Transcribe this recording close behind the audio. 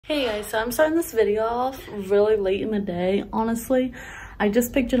Hey guys, so I'm starting this video off really late in the day, honestly. I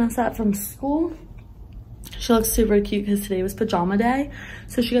just picked Janessa up from school. She looks super cute because today was pajama day.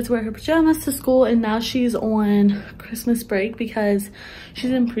 So she got to wear her pajamas to school, and now she's on Christmas break because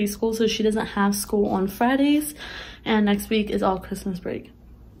she's in preschool, so she doesn't have school on Fridays. And next week is all Christmas break.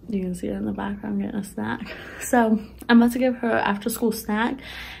 You can see her in the background getting a snack. So I'm about to give her after school snack,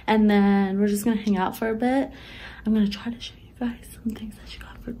 and then we're just gonna hang out for a bit. I'm gonna try to show you guys some things that she got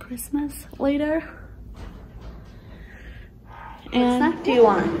for Christmas later. And what snack do you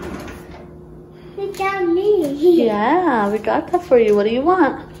want? You got me. Yeah, we got that for you. What do you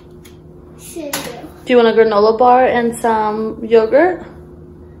want? Cereal. Do you want a granola bar and some yogurt?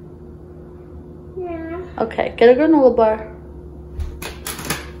 Yeah. Okay, get a granola bar.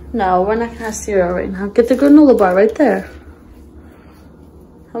 No, we're not gonna have cereal right now. Get the granola bar right there.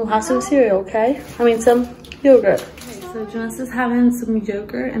 And we'll have some cereal, okay? I mean some yogurt. Okay, so Janessa's having some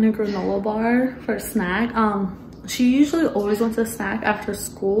yogurt and a granola bar for a snack. She usually always wants a snack after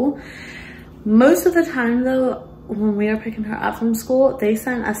school. Most of the time though, when we are picking her up from school, they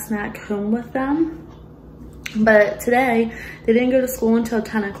send a snack home with them. But today, they didn't go to school until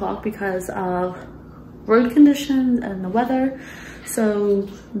 10 o'clock because of road conditions and the weather. So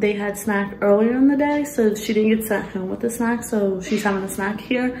they had snack earlier in the day, so she didn't get sent home with the snack, so she's having a snack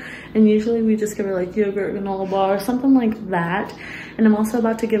here. And usually we just give her like yogurt, granola bar, something like that. And I'm also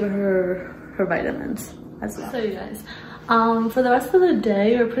about to give her vitamins as well. So you guys, for the rest of the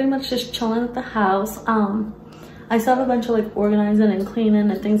day, we're pretty much just chilling at the house. I still have a bunch of like organizing and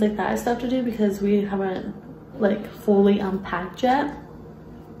cleaning and things like that I still have to do because we haven't like fully unpacked yet.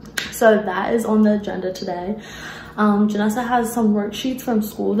 So that is on the agenda today. Janessa has some worksheets from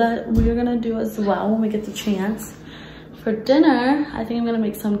school that we're gonna do as well when we get the chance. For dinner, I think I'm gonna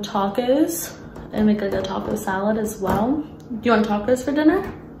make some tacos and make like a taco salad as well. Do you want tacos for dinner?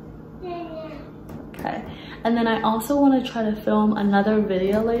 Yeah. Okay. And then I also want to try to film another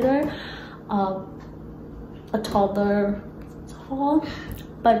video later, a toddler haul,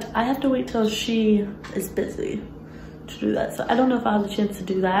 but I have to wait till she is busy to do that. So I don't know if I'll have the chance to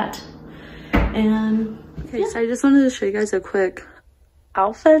do that. And okay, so I just wanted to show you guys a quick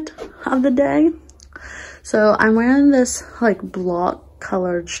outfit of the day. So I'm wearing this like block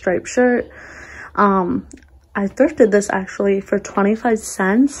colored striped shirt. I thrifted this actually for 25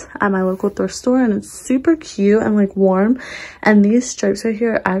 cents at my local thrift store, and it's super cute and like warm. And these stripes right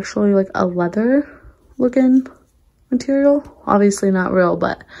here are actually like a leather looking material. Obviously not real,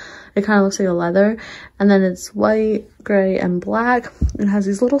 but it kind of looks like a leather. And then it's white, gray, and black. It has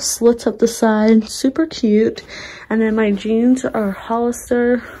these little slits up the side, super cute. And then my jeans are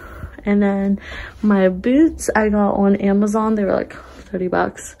Hollister. And then my boots I got on Amazon. They were like 30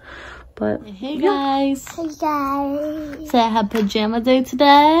 bucks. But hey guys. Hey guys. So I have pajama day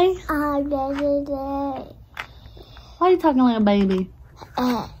today. Today. Why are you talking like a baby?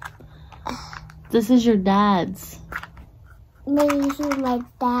 This is your dad's. Maybe she's my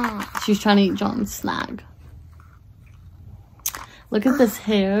dad. She's trying to eat John's snack. Look at this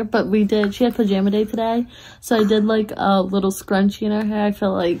hair. But she had pajama day today. So I did like a little scrunchie in her hair. I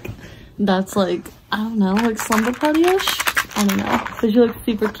feel like that's like, I don't know, like slumber party-ish. I don't know. But she looks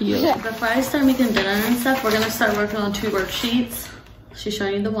super cute. Before I start making dinner and stuff, we're going to start working on 2 worksheets. She's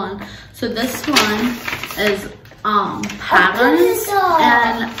showing you the one. So this one is patterns.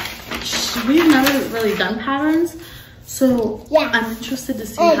 And we've never really done patterns. So yeah, I'm interested to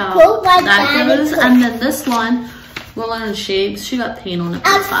see how that goes. And then this one, we'll learn shapes. She got paint on it,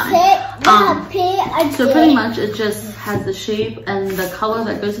 that's fine. So pretty much it just has the shape and the color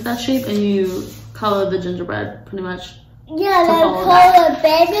that goes with that shape, and you color the gingerbread pretty much. Yeah, the color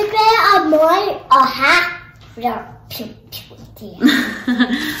baby bear, a boy, a hat.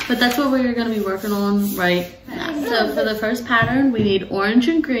 But that's what we're going to be working on right now. So for the first pattern, we need orange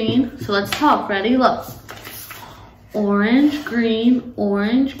and green. So let's talk. Ready? Look. Orange, green,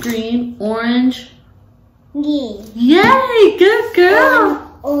 orange, green, orange. Green. Yay! Good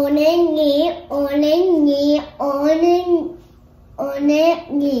girl. Orange, orange, orange,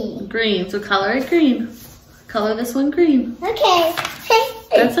 orange. Green. So color it green. Color this one green. Okay.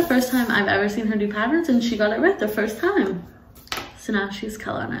 That's the first time I've ever seen her do patterns, and she got it right the first time. So now she's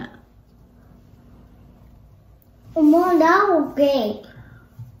coloring it. Mom, that was great.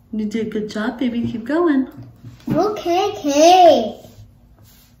 You did a good job, baby. Keep going. Okay.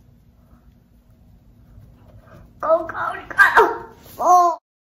 Go. Oh.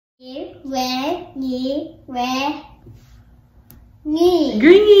 Red.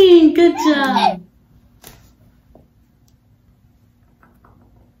 Green. Good job.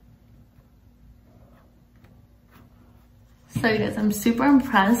 So you guys, I'm super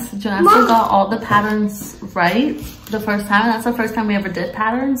impressed. Janessa got all the patterns right the first time. That's the first time we ever did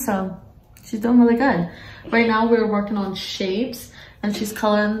patterns, so she's doing really good. Right now we're working on shapes and she's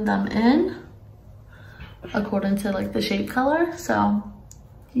coloring them in according to like the shape color. So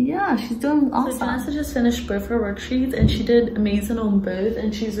yeah, she's doing awesome. So Janessa just finished both her worksheets and she did amazing on both,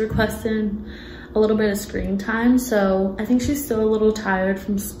 and she's requesting a little bit of screen time. So I think she's still a little tired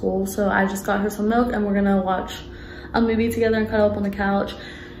from school, so I just got her some milk and we're gonna watch a movie together and cuddle up on the couch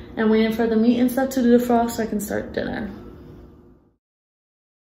and waiting for the meat and stuff to defrost so I can start dinner.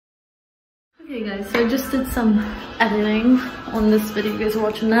 Okay guys, so I just did some editing on this video you guys are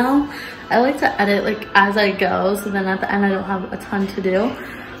watching now. I like to edit like as I go, so then at the end I don't have a ton to do,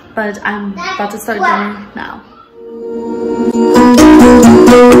 but I'm about to start dinner now.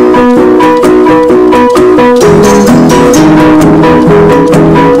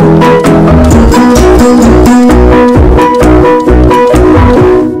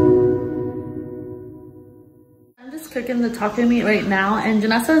 I'm just cooking the taco meat right now, and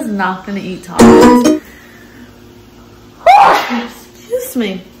Janessa is not gonna eat tacos. Excuse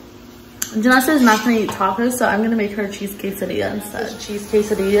me. Janessa is not gonna eat tacos, so I'm gonna make her cheese quesadilla instead. Cheese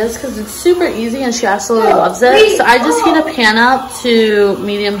quesadillas because it's super easy and she absolutely loves it. So I just heat a pan up to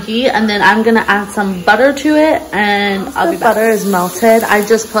medium heat, and then I'm gonna add some butter to it, and I'll be back. Butter is melted. I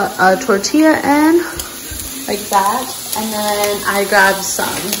just put a tortilla in like that, and then I grabbed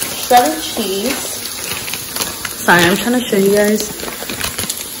some shredded cheese. Sorry, I'm trying to show you guys.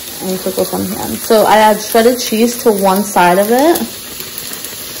 Let me put this on hand. So I add shredded cheese to one side of it.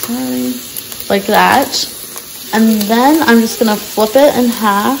 Like that, and then I'm just gonna flip it in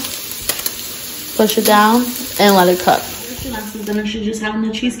half, push it down, and let it cook. Dinner, she's just having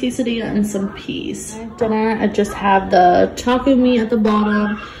the cheese quesadilla and some peas. Dinner, I just have the taco meat at the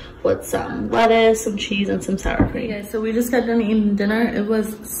bottom with some lettuce, some cheese, and some sour cream. Okay, so we just got done eating dinner. It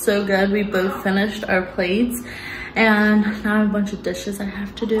was so good. We both finished our plates, and now I have a bunch of dishes I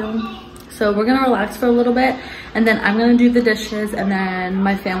have to do. So we're gonna relax for a little bit, and then I'm gonna do the dishes, and then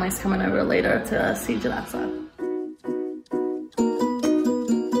my family's coming over later to see Janessa.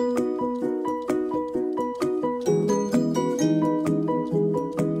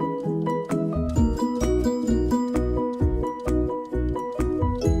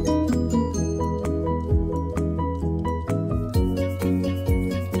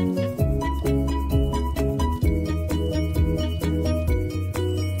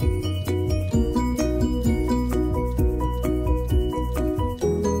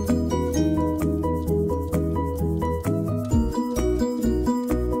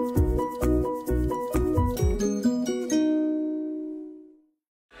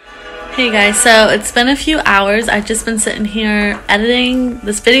 Hey guys, so it's been a few hours. I've just been sitting here editing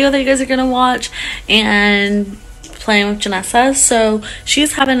this video that you guys are gonna watch and playing with Janessa. So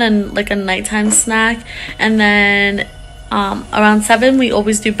she's having a nighttime snack, and then around 7 we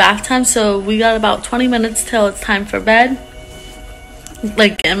always do bath time, so we got about 20 minutes till it's time for bed,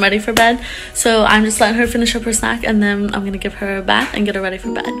 like getting ready for bed. So I'm just letting her finish up her snack, and then I'm gonna give her a bath and get her ready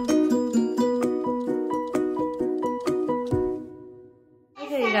for bed.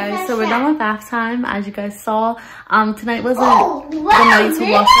 Guys, so we're done with bath time. As you guys saw, tonight wasn't the night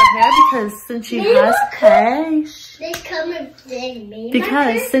to wash her hair because since she has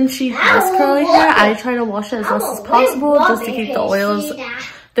curly hair, I try to wash it as less as possible just to keep the oils,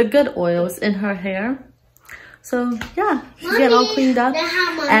 the good oils in her hair. So yeah, she's getting all cleaned up,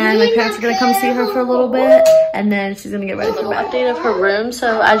 and my parents are gonna come see her for a little bit, and then she's gonna get ready for bed. Update of her room.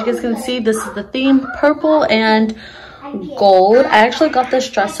 So as you guys can see, this is the theme: purple and gold. I actually got this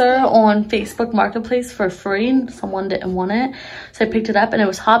dresser on Facebook Marketplace for free. Someone didn't want it, so I picked it up, and it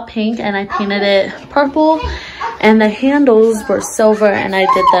was hot pink, and I painted it purple, and the handles were silver, and I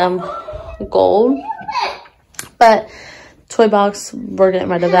did them gold. But toy box, we're getting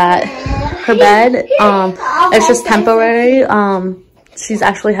rid of that. Her bed, it's just temporary. She's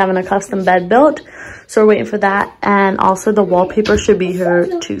actually having a custom bed built, so we're waiting for that, and also the wallpaper should be here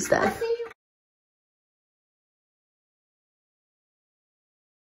Tuesday.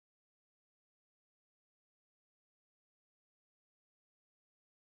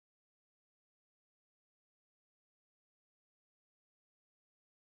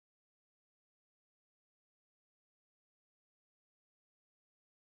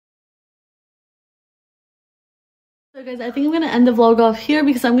 So guys, I think I'm going to end the vlog off here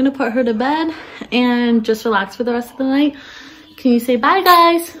because I'm going to put her to bed and just relax for the rest of the night. Can you say bye,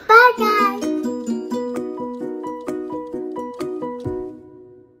 guys? Bye, guys.